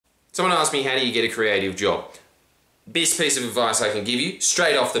Someone asked me, how do you get a creative job? Best piece of advice I can give you,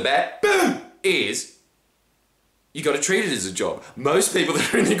 straight off the bat, boom, is you got to treat it as a job. Most people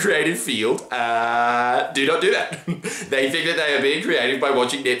that are in the creative field do not do that. They think that they are being creative by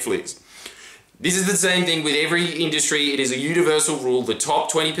watching Netflix. This is the same thing with every industry. It is a universal rule. The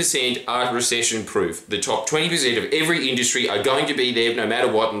top 20% are recession-proof. The top 20% of every industry are going to be there no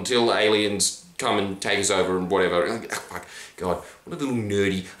matter what until aliens come and take us over and whatever. Oh, God, what a little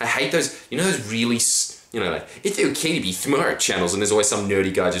nerdy. I hate those, you know, those really, you know, like, it's okay to be smart channels, and there's always some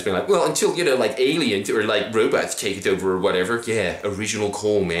nerdy guy just being like, well, until, you know, like aliens or like robots take it over or whatever. Yeah, original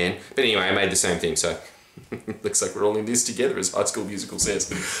call, man. But anyway, I made the same thing, so looks like we're all in this together, as High School Musical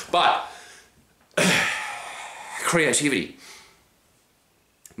says. But creativity.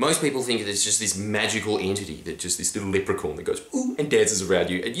 Most people think that it's just this magical entity, that just this little leprechaun that goes ooh and dances around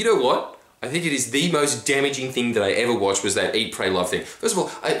you. And you know what? I think it is the most damaging thing that I ever watched was that Eat, Pray, Love thing. First of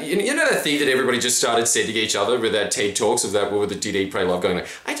all, you know that thing that everybody just started sending each other with that TED Talks of that woman that did Eat, Pray, Love going like,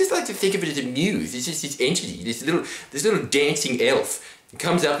 I just like to think of it as a muse. It's just this entity, this little dancing elf. It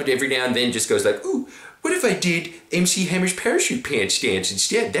comes up and every now and then just goes like, ooh, what if I did MC Hammer's Parachute Pants dance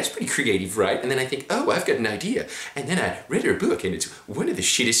instead? That's pretty creative, right? And then I think, oh, I've got an idea. And then I read her book, and it's one of the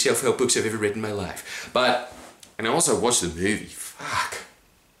shittest self-help books I've ever read in my life. And I also watched the movie. Fuck.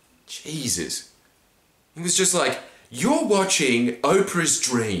 Jesus. It was just like, you're watching Oprah's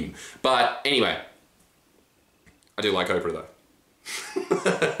Dream. But anyway, I do like Oprah though.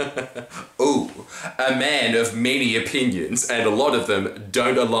 Oh, a man of many opinions, and a lot of them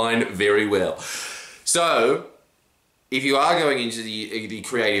don't align very well. So, if you are going into the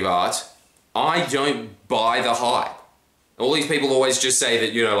creative arts, I don't buy the hype. All these people always just say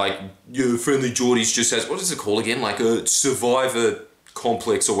that, you know, like, your Friendly Jordies just has, what is it called again? Like a survivor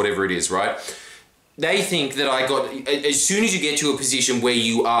complex or whatever it is, right? They think that as soon as you get to a position where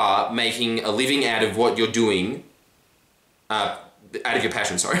you are making a living out of what you're doing, out of your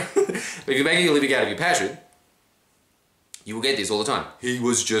passion, sorry. If you're making a living out of your passion, you will get this all the time. He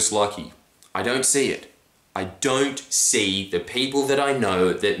was just lucky. I don't see it. I don't see the people that I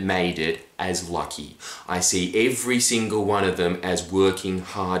know that made it as lucky. I see every single one of them as working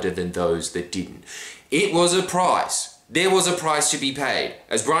harder than those that didn't. It was a price. There was a price to be paid.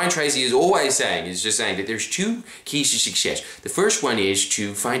 As Brian Tracy is always saying, is just saying that there's two keys to success. The first one is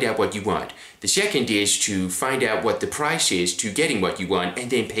to find out what you want. The second is to find out what the price is to getting what you want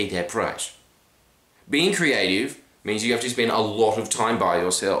and then pay that price. Being creative means you have to spend a lot of time by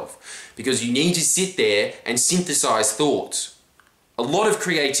yourself because you need to sit there and synthesize thoughts. A lot of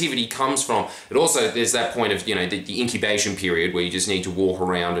creativity comes from, it also, there's that point of, you know, the incubation period where you just need to walk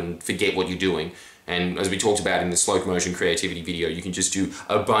around and forget what you're doing. And as we talked about in the slow motion creativity video, you can just do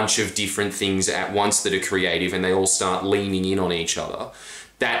a bunch of different things at once that are creative and they all start leaning in on each other.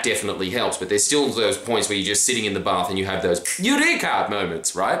 That definitely helps, but there's still those points where you're just sitting in the bath and you have those eureka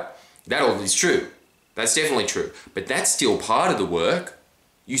moments, right? That all is true. That's definitely true. But that's still part of the work.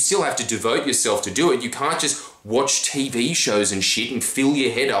 You still have to devote yourself to do it. You can't just watch TV shows and shit and fill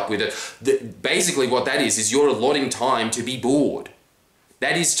your head up with it. Basically what that is you're allotting time to be bored.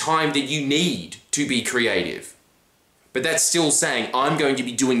 That is time that you need to be creative. But that's still saying, I'm going to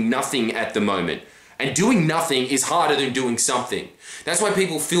be doing nothing at the moment. And doing nothing is harder than doing something. That's why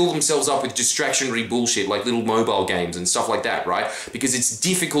people fill themselves up with distractionary bullshit like little mobile games and stuff like that, right? Because it's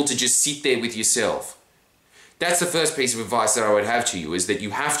difficult to just sit there with yourself. That's the first piece of advice that I would have to you, is that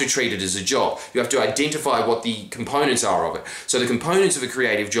you have to treat it as a job. You have to identify what the components are of it. So the components of a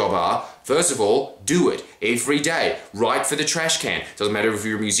creative job are, first of all, do it every day. Write for the trash can. Doesn't matter if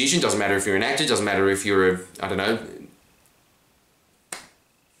you're a musician, doesn't matter if you're an actor, doesn't matter if you're a, I don't know,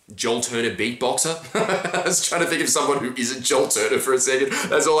 Joel Turner beatboxer. I was trying to think of someone who isn't Joel Turner for a second.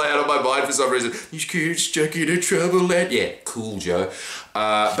 That's all I had on my mind for some reason. These kids stuck in a trouble land. Yeah, cool, Joe.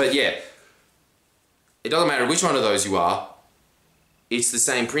 But yeah. It doesn't matter which one of those you are, it's the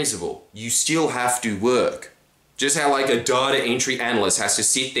same principle. You still have to work. Just how like a data entry analyst has to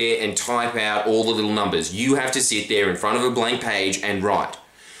sit there and type out all the little numbers. You have to sit there in front of a blank page and write.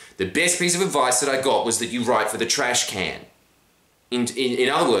 The best piece of advice that I got was that you write for the trash can. In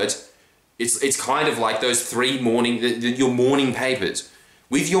other words, it's kind of like those your morning papers.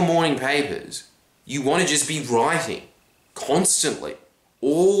 With your morning papers, you want to just be writing constantly.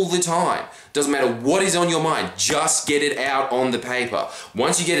 All the time. Doesn't matter what is on your mind, just get it out on the paper.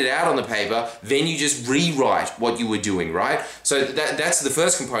 Once you get it out on the paper, then you just rewrite what you were doing, right? So that's the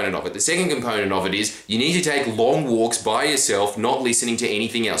first component of it. The second component of it is you need to take long walks by yourself, not listening to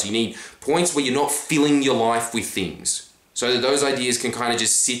anything else. You need points where you're not filling your life with things, so that those ideas can kind of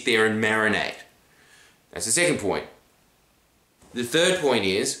just sit there and marinate. That's the second point. The third point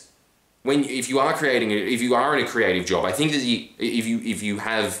is if you are if you are in a creative job, I think that if you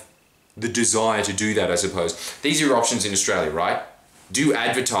have the desire to do that, I suppose, these are your options in Australia, right? Do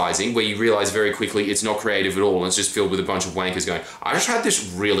advertising where you realize very quickly it's not creative at all and it's just filled with a bunch of wankers going, I just had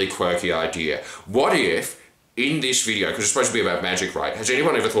this really quirky idea. What if in this video, because it's supposed to be about magic, right? Has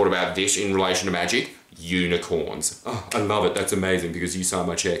anyone ever thought about this in relation to magic? Unicorns. Oh, I love it. That's amazing because you signed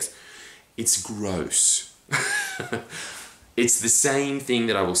my checks. It's gross. It's the same thing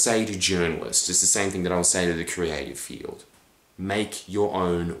that I will say to journalists. It's the same thing that I will say to the creative field. Make your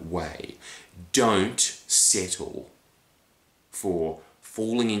own way. Don't settle for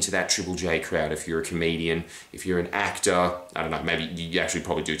falling into that Triple J crowd if you're a comedian, if you're an actor. I don't know, maybe you actually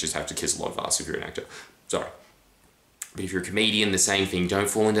probably do just have to kiss a lot of ass if you're an actor. Sorry. But if you're a comedian, the same thing. Don't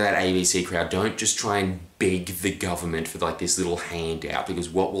fall into that ABC crowd. Don't just try and beg the government for like this little handout, because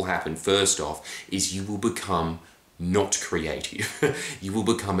what will happen first off is you will become not creative. You will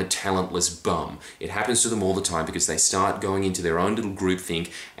become a talentless bum. It happens to them all the time because they start going into their own little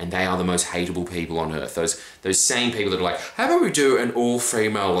groupthink, and they are the most hateable people on earth. Those same people that are like, how about we do an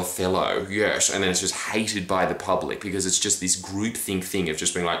all-female Othello? Yes. And then it's just hated by the public because it's just this groupthink thing of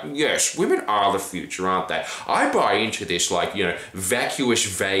just being like, yes, women are the future, aren't they? I buy into this, like, you know, vacuous,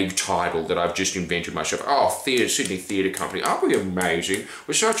 vague title that I've just invented myself. Oh, Sydney Theatre Company. Aren't we amazing?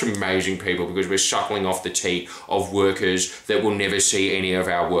 We're such amazing people because we're suckling off the teeth of workers that will never see any of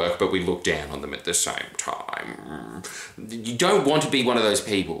our work, but we look down on them at the same time. You don't want to be one of those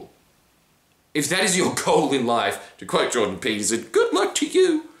people. If that is your goal in life, to quote Jordan Peterson, good luck to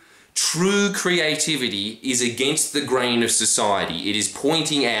you. True creativity is against the grain of society. It is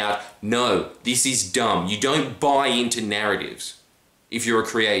pointing out, no, this is dumb. You don't buy into narratives if you're a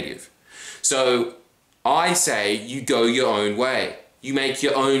creative. So I say you go your own way. You make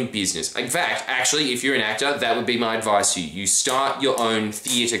your own business. In fact, actually, if you're an actor, that would be my advice to you. You start your own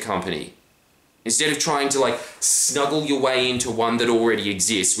theatre company. Instead of trying to like snuggle your way into one that already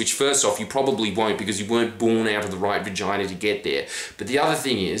exists, which first off, you probably won't because you weren't born out of the right vagina to get there. But the other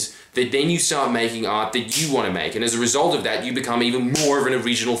thing is that then you start making art that you want to make. And as a result of that, you become even more of an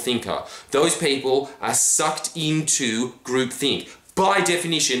original thinker. Those people are sucked into groupthink. By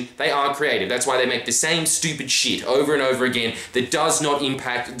definition, they aren't creative. That's why they make the same stupid shit over and over again that does not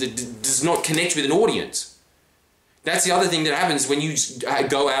impact, that does not connect with an audience. That's the other thing that happens when you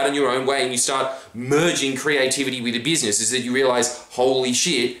go out on your own way and you start merging creativity with a business, is that you realize, holy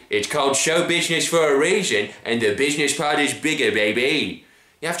shit, it's called show business for a reason, and the business part is bigger, baby.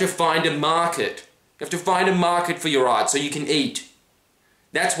 You have to find a market. You have to find a market for your art so you can eat.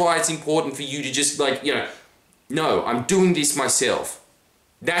 That's why it's important for you to just like, you know, no, I'm doing this myself.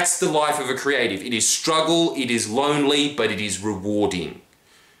 That's the life of a creative. It is struggle, it is lonely, but it is rewarding.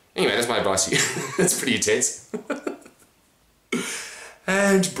 Anyway, that's my advice to you. That's pretty intense.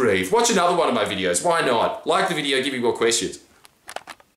 And breathe. Watch another one of my videos. Why not? Like the video, give me more questions.